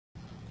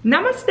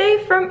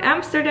Namaste from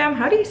Amsterdam.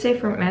 How do you say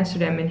from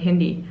Amsterdam in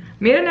Hindi?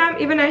 Mera naam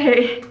Ibn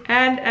hai.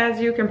 And as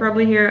you can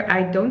probably hear,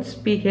 I don't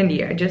speak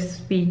Hindi. I just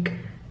speak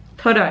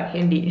thoda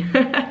Hindi.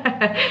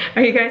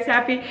 Are you guys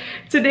happy?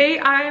 Today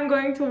I am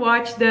going to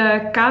watch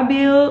the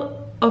Kaabil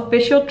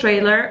official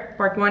trailer,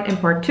 part 1 and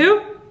part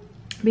 2,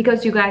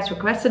 because you guys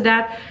requested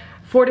that.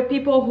 For the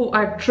people who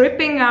are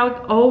tripping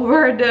out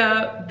over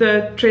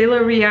the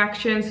trailer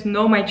reactions,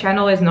 no, my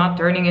channel is not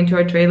turning into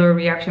a trailer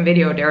reaction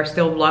video. There are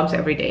still vlogs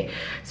every day.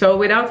 So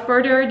without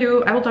further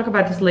ado, I will talk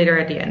about this later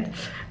at the end.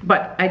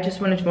 But I just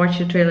wanted to watch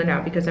the trailer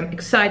now because I'm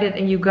excited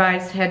and you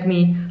guys had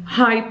me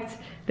hyped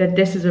that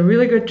this is a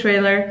really good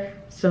trailer.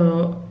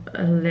 So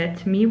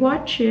let me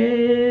watch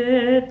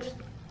it.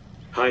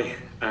 Hi,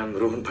 I'm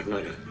Rohan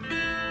Bhatnagar.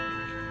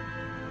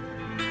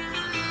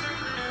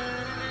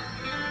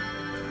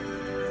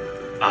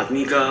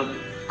 आदमी का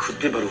खुद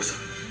पे भरोसा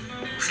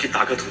उसकी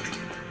ताकत होती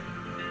है।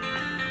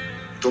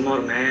 तुम और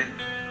मैं।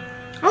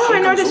 Oh, I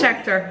know this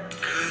actor.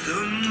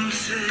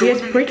 He has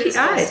pretty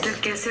eyes.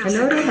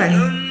 Hello, Rohan.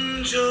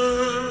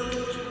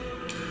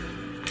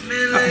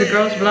 Oh, the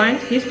girl's blind.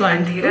 He's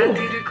blind. Ooh.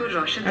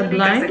 A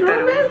blind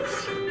romance?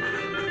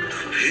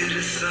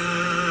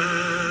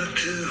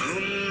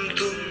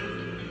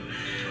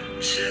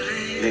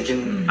 लेकिन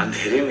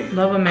अंधेरे में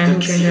Love a man who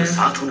can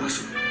साथ होना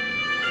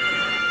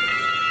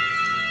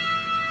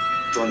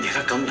तो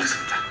अंधेरा कम लग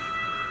सकता है।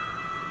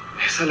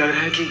 ऐसा लग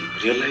रहा है कि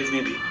रियल लाइफ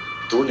में भी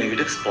दो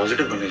नेगेटिव्स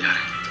पॉजिटिव बनने जा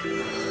रहे हैं।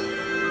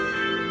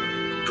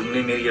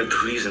 तुमने मेरी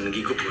अधूरी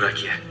जिंदगी को पूरा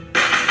किया है।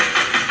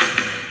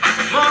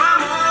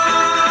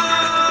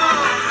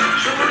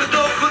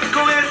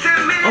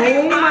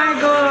 Oh my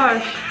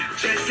gosh,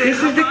 this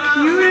is the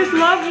cutest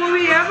love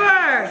movie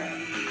ever.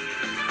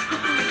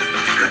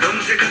 कदम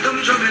से कदम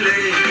जो मिले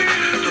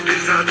तो फिर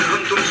साथ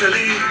हम तुम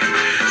चले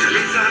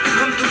चले साथ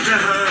हम तुम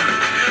जहां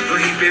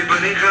वहीं पे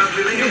बने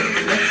काफिले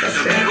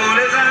सभी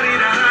बोले जारी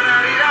रहा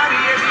रारी रारी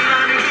ये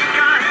दीवानी की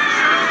कहानी।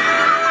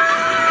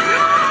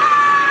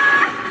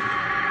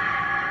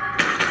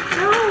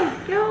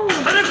 No,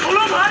 अरे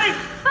खोलो भाई,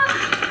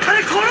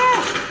 अरे खोलो।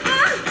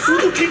 सू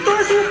तू ठीक तो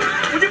है सू?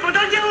 मुझे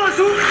पता क्या हुआ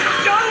सू?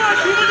 क्या हुआ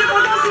सू? मुझे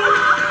पता सू।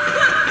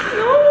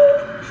 No.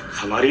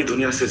 हमारी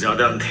दुनिया से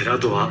ज्यादा अंधेरा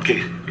तो आपके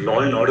लॉ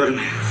एंड ऑर्डर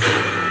में है।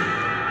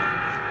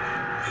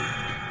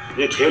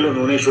 ये खेल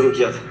उन्होंने शुरू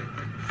किया था।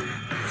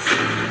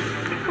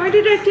 Why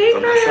did I take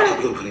her?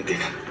 आप लोगों ने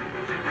देखा।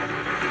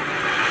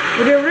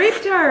 But I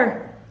raped her.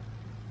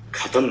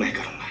 खत्म नहीं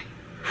करूंगा।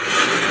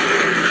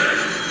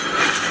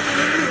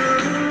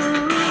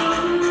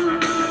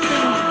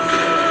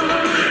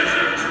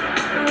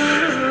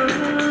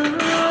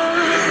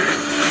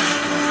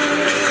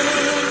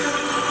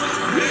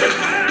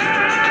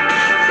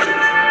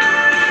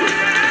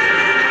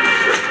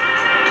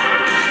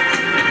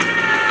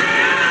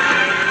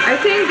 I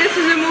think this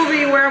is a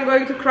movie where I'm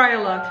going to cry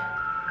a lot.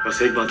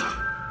 बस एक बात हो,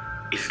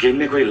 इस गेम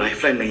में कोई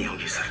लाइफलाइन नहीं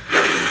होगी sir.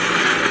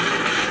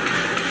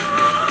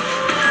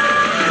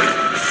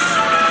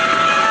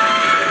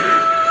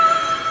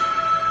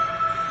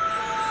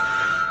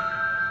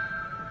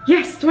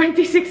 Yes,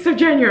 26th of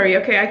January.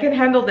 Okay, I can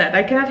handle that.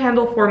 I cannot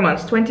handle 4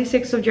 months.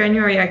 26th of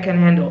January I can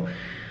handle.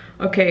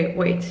 Okay,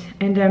 wait.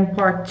 And then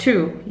part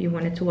 2. You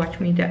wanted to watch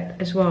me that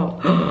as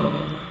well.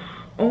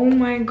 Oh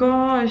my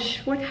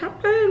gosh, what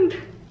happened?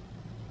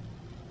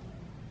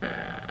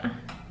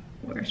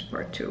 Where's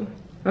part 2?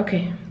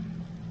 Okay,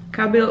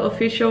 Kaabil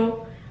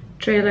official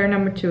trailer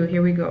number 2.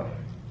 Here we go.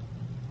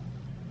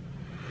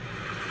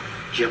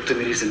 ये अब तो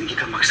मेरी जिंदगी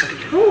का मकसद ही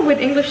है। Oh, with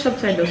English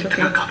subtitles.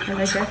 Okay, I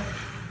like that.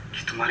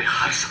 कि तुम्हारे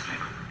हर सपने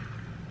को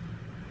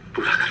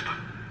पूरा कर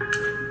पाऊं।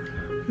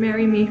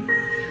 Marry me.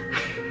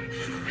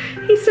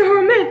 He's so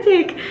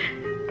romantic.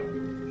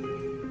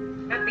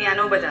 मैं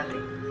पियानो बजाती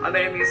हूँ और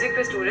मेरे म्यूजिक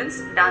पे स्टूडेंट्स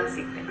डांस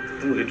सीखते हैं।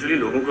 तुम लिटरली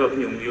लोगों को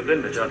अपनी उंगलियों पे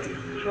नचाती हो।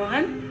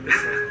 रोहन,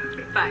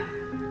 बाय।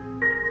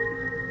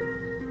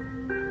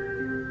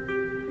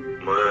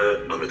 मैं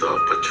अमिताभ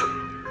बच्चन,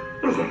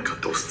 रोहन का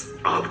दोस्त,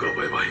 आपका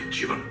वैवाहिक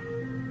जीवन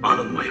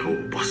आनंदमय हो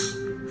बस।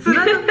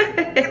 सुना तुमने?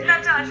 कितना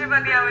अच्छा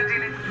आशीर्वाद दिया मुझे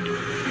ने।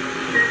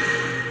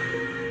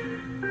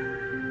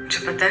 मुझे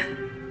पता है,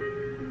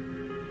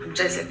 हम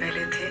जैसे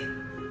पहले थे,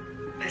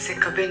 वैसे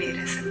कभी नहीं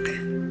रह सकते।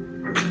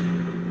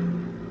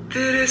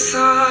 तेरे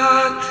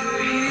साथ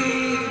ही।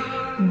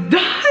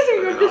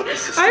 Dying of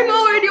this. I'm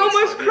already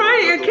almost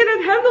crying. I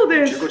cannot handle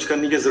this. कुछ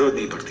करने की जरूरत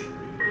नहीं पड़ती।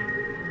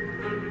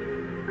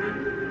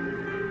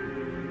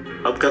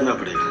 अब करना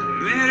पड़ेगा।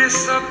 मेरे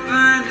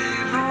सपने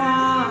वो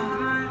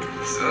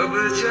सब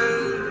जल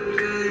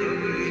गए।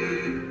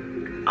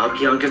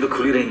 आपकी आंखें तो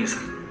खुली रहेंगी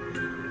सर,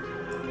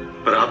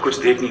 पर आप कुछ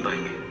देख नहीं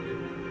पाएंगे।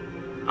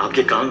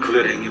 आपके कान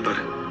खुले रहेंगे, पर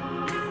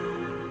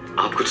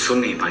आप कुछ सुन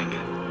नहीं पाएंगे।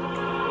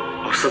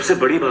 और सबसे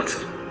बड़ी बात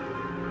सर,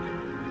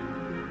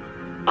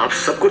 आप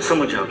सब कुछ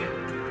समझ जाओगे,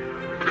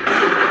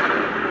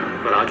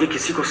 पर आगे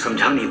किसी को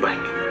समझा नहीं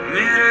पाएंगे।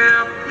 मेरे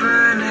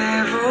अपने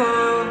वो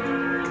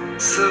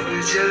सब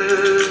जल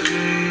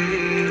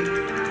गए,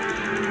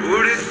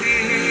 उड़ती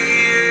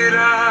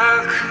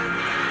राख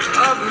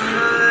अब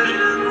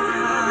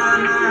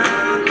अरमानों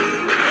की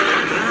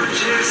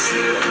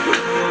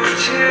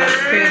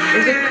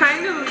Is it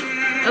kind of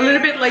a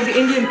little bit like the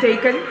Indian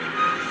Taken?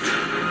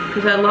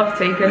 Because I love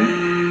Taken.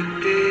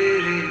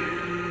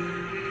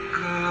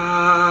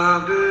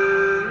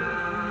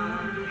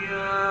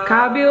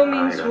 Kaabil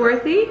means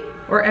worthy?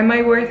 Or am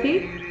I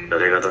worthy?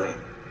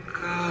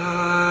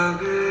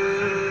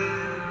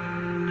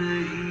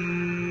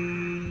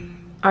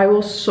 I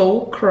will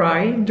so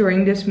cry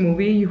during this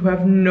movie, you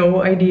have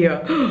no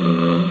idea.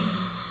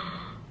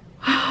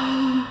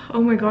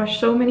 Oh my gosh,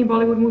 so many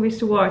Bollywood movies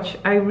to watch.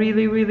 I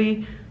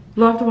really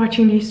loved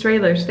watching these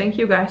trailers. Thank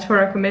you guys for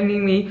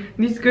recommending me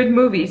these good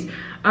movies.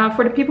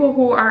 For the people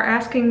who are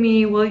asking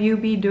me, will you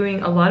be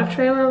doing a lot of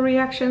trailer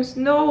reactions?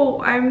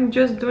 No, I'm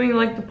just doing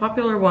like the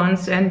popular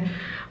ones, and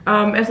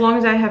as long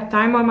as I have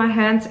time on my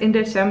hands in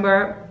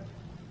December,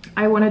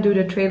 I want to do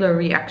the trailer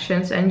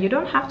reactions, and you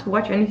don't have to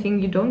watch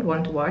anything you don't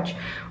want to watch.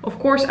 Of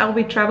course, I'll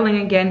be traveling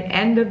again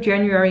end of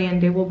January,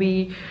 and there will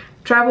be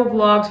travel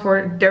vlogs.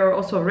 There are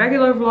also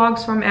regular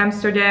vlogs from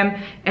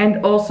Amsterdam,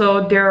 and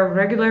also there are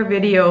regular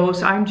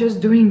videos. I'm just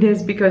doing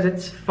this because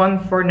it's fun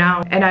for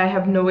now, and I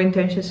have no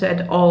intentions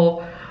at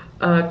all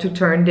to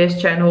turn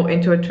this channel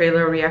into a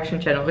trailer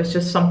reaction channel. It's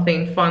just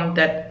something fun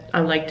that I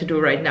like to do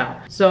right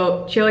now.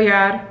 So chill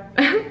yaar.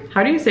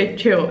 How do you say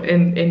chill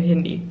in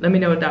Hindi? Let me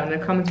know down in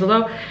the comments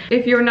below.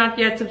 If you're not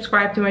yet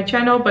subscribed to my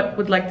channel but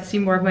would like to see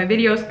more of my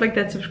videos, click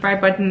that subscribe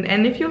button.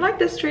 And if you like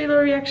this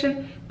trailer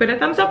reaction, put a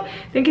thumbs up.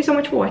 Thank you so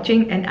much for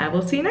watching, and I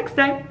will see you next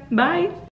time. Bye!